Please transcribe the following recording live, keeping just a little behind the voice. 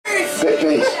Bees.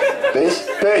 Bees. Bees.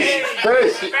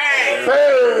 Bees.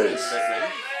 Bees.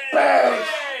 Bees.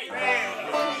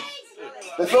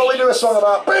 Before we do a song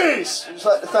about bees, I'd just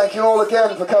like to thank you all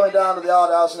again for coming down to the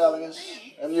Art House and having us,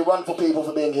 and you wonderful people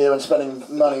for being here and spending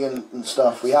money and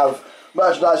stuff. We have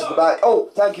merchandise at the back. Oh,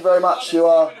 thank you very much to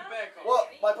our... What?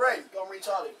 My brain gone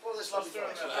retarded. What was this lovely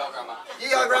place?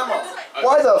 Yee-Ho Grandma.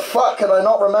 Why the fuck can I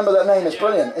not remember that name? It's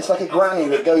brilliant. It's like a granny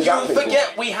that goes at people.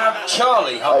 Forget we have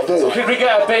Charlie. I do. Could we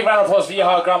get a big round of applause for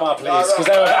Yee-Ho Grandma, please? Because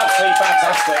they were absolutely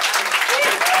fantastic.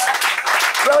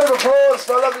 Round of applause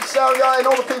for a lovely sound guy and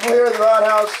all the people here in the Art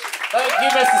House. Thank you,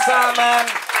 Mr. Soundman.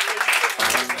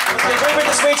 With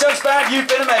the Sweetchunks band, you've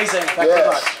been amazing. Thank you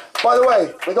very much. By the way,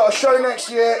 we've got a show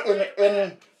next year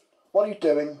in... What are you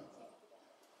doing?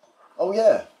 Oh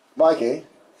yeah, Mikey,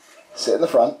 sit in the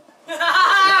front. Sit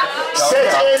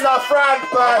in the front,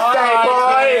 birthday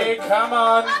boy! Come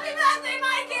on! Happy birthday,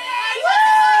 Mikey!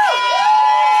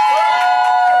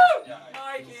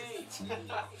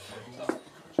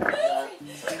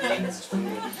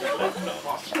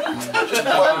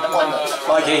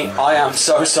 Mikey, I am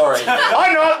so sorry.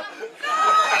 I'm not!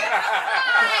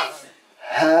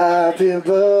 Happy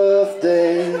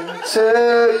birthday to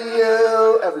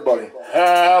you, everybody.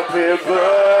 Happy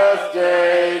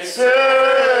birthday to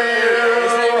you.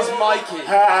 His name is Mikey.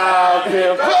 Happy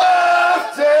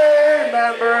birthday,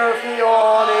 member of the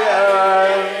audience.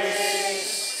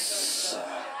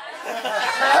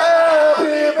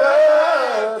 Happy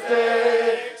birthday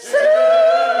to you.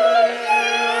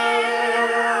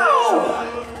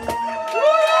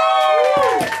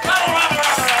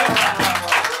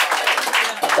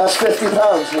 That's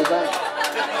 £50, you know.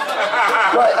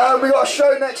 Right, we got a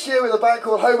show next year with a band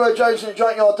called Hobo Jones and the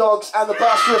Junkyard Dogs and the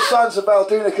Bastard Sons of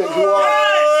Baldunican, who are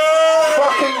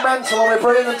fucking mental, and we're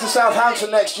bringing them to Southampton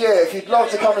next year. If you'd love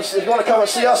to come and if you want to come and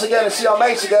see us again and see our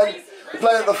mates again, we're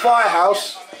playing at the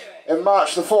Firehouse in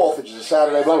March the 4th, which is a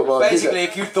Saturday, blah, blah, blah. Basically,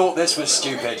 if you thought this was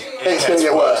stupid, it's going to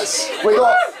get worse. We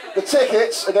got the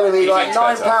tickets are going to be like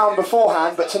 £9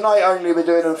 beforehand, but tonight only we're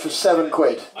doing them for £7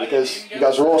 because you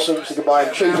guys are awesome. So you can buy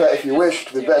them cheaper if you wish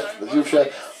to be better for the future.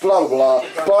 Blah blah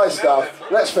blah. Buy stuff.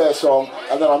 Let's play a song,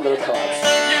 and then I'm going to come.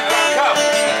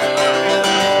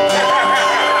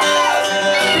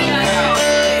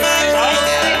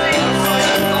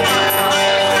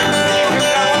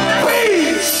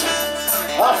 Bees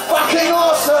are fucking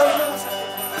awesome.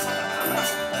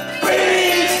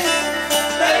 Bees,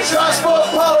 they transport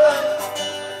pollen.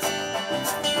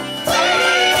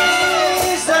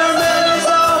 Bees, they're millions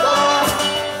of them.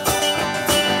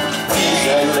 Bees,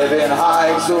 they live in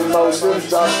hives with most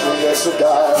industrious of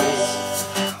guys.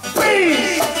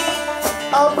 Bees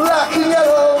are black and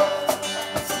yellow.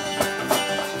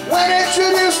 When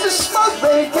introduced to smoke,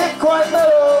 they get quite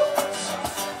mellow.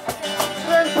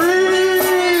 Then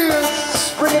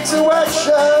bees bring it to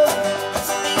action.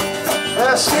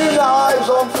 They steam the hives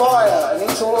on fire and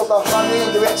eat all of the honey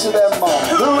and give it to their mom.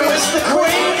 Who is the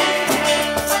queen?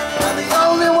 And the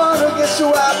only one who gets to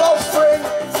have offspring.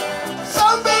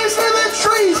 Some bees live in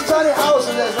trees, tiny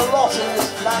houses, there's a lot in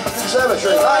this land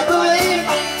conservatory. I believe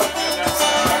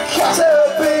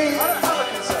Caterpie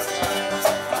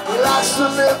likes to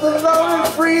live alone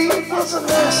and free, puts a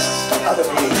nest of the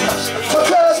bees.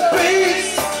 Because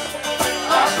bees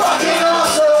are fucking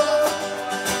awesome.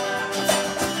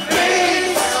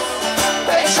 Bees,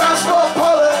 they transport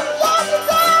pollen.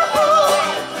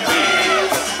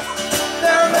 Bees,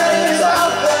 there are millions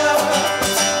out there.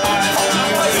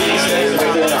 Bees, they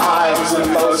live in hives and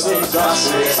most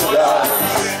industrious guys.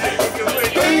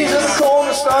 Bees are the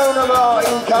cornerstone of our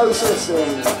ecosystem.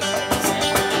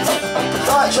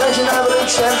 Like changing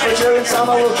average temperature in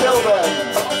summer will kill them.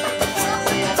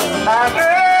 And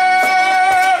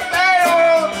they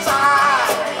will die.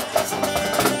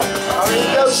 Our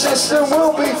ecosystem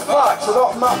will be fucked, so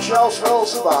not much else will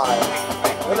survive.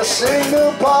 With a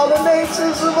single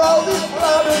pollinators of all these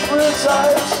plant and fruit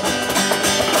types.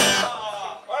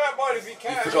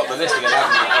 you forgot the list again,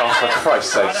 haven't you? Oh, for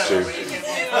Christ's sake, Stu.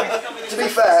 To be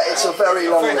fair, it's a very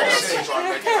long list.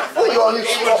 Oh, you got a new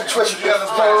Twitter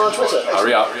follower on Twitter.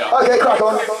 Hurry up. Okay, crack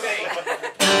on.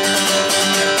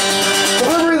 The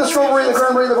blueberry, the strawberry, the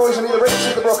cranberry, the poison, the red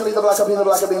seed, the broccoli, the black bean,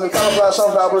 the cauliflower,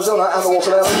 sunflower, Brazil, and the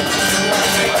watermelon.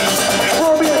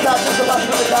 Raw bean, the cactus, the passion,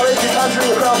 the cabbage, the tangerine,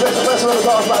 the crown pit, the persimmon, the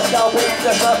garlic, black scalp, the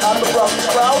chestnut, and the Brussels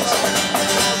sprouts.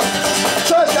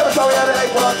 Church, cabbage, coriander,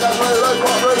 eggplant, jasmine, low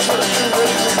crop, rose, the steam,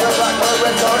 the black currant,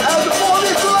 red currant, and the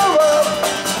 4-leaf clover.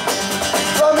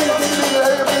 Plumbing, the kidney bean, the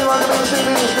hanger bean, the manga bean, the string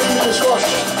bean, the green bean, the squash,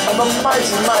 and the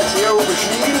mighty, mighty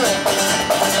aubergine.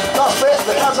 Last bit,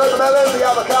 the cantaloupe, the melon, the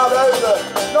avocado, the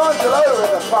non-gelo,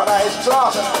 and the fuck that is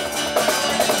tomato.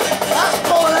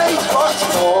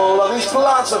 All of these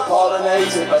plants are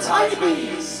pollinated by tiny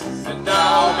bees, And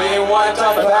now being wiped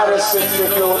out by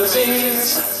parasitical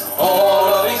disease. all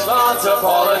of these plants are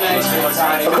pollinated by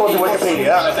tiny According to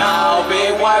Wikipedia. And now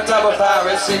being wiped out by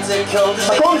parasitical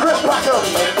disease. According to Chris Packham.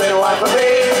 If they weren't for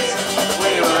bees,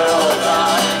 we would all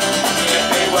die. If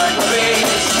they weren't for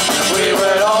bees, we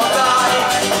would all die.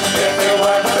 If they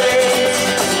weren't for bees,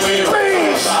 we would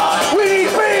all die. We need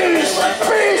bees!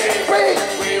 Bees! Bees!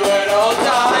 We would all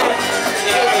die.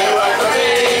 If they weren't for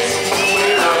bees,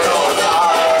 we would all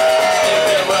die. If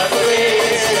they weren't for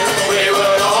bees, we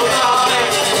would all die.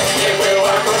 If they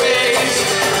weren't for bees,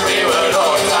 we would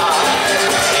all die.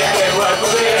 If they weren't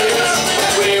for bees,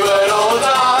 we would all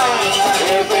die.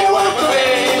 If they weren't for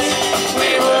bees, we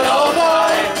would all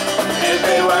die. If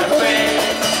they weren't for bees,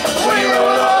 we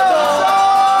would all die.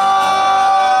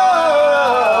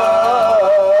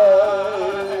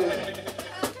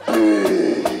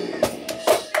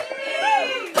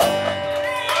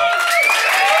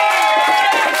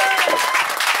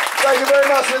 Thank you very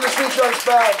much for the Sweetchunks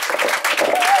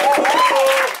band.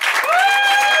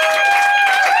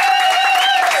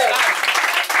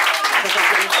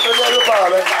 Prendiamo il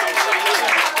palo.